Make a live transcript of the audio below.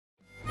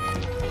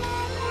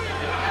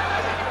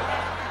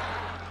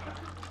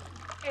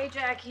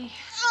Jackie.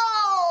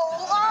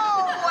 Oh,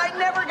 I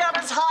never got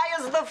as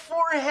high as the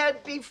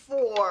forehead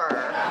before.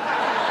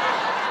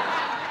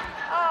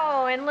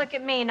 Oh, and look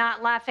at me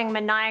not laughing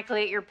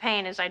maniacally at your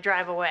pain as I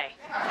drive away.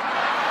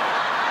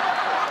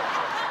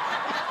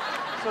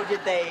 So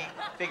did they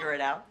figure it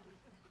out?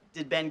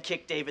 Did Ben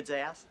kick David's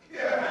ass?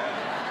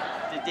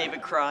 Did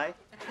David cry?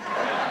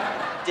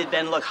 Did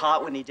Ben look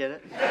hot when he did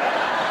it?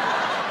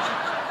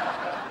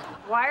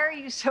 Why are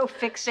you so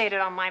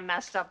fixated on my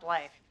messed up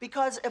life?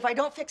 Because if I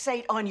don't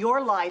fixate on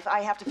your life, I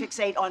have to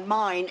fixate on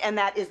mine, and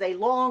that is a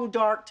long,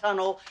 dark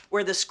tunnel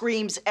where the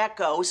screams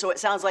echo, so it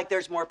sounds like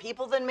there's more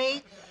people than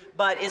me,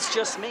 but it's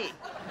just me.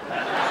 All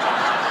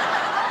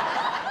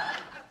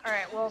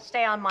right, well,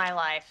 stay on my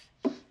life.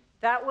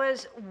 That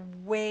was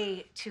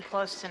way too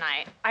close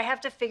tonight. I have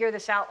to figure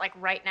this out, like,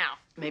 right now.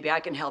 Maybe I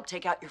can help.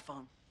 Take out your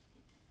phone.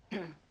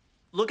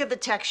 Look at the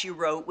text you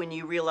wrote when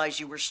you realized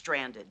you were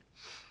stranded.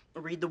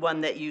 Read the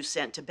one that you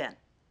sent to Ben.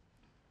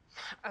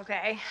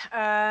 Okay.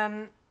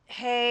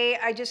 Hey,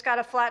 I just got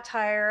a flat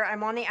tire.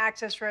 I'm on the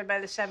access road by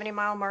the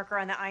 70-mile marker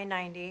on the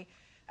I-90.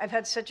 I've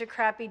had such a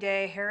crappy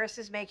day. Harris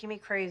is making me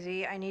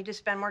crazy. I need to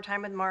spend more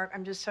time with Mark.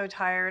 I'm just so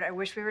tired. I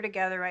wish we were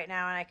together right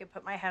now and I could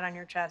put my head on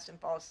your chest and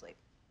fall asleep.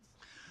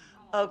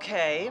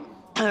 Okay.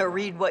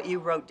 Read what you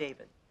wrote,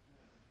 David.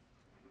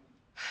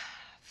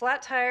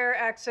 Flat tire,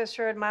 access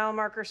road, mile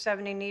marker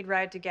 70, need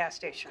ride to gas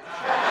station.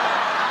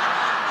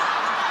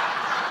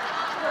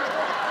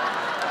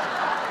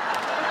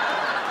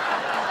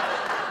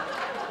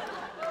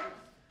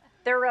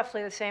 They're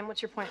roughly the same.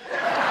 What's your point?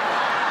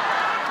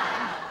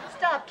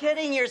 Stop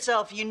kidding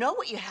yourself. You know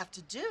what you have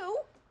to do.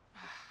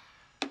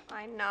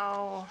 I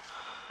know.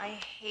 I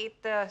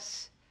hate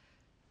this.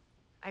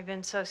 I've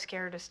been so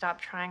scared to stop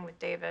trying with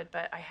David,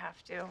 but I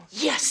have to.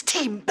 Yes,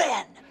 Team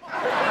Ben!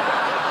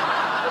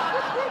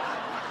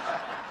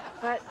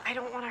 But I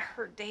don't want to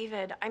hurt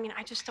David. I mean,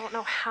 I just don't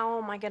know how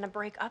am I going to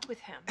break up with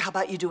him. How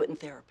about you do it in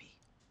therapy?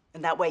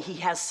 And that way he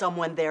has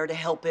someone there to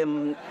help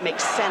him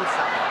make sense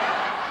of it.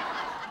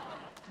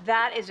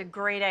 That is a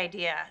great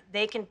idea.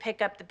 They can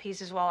pick up the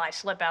pieces while I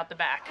slip out the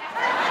back.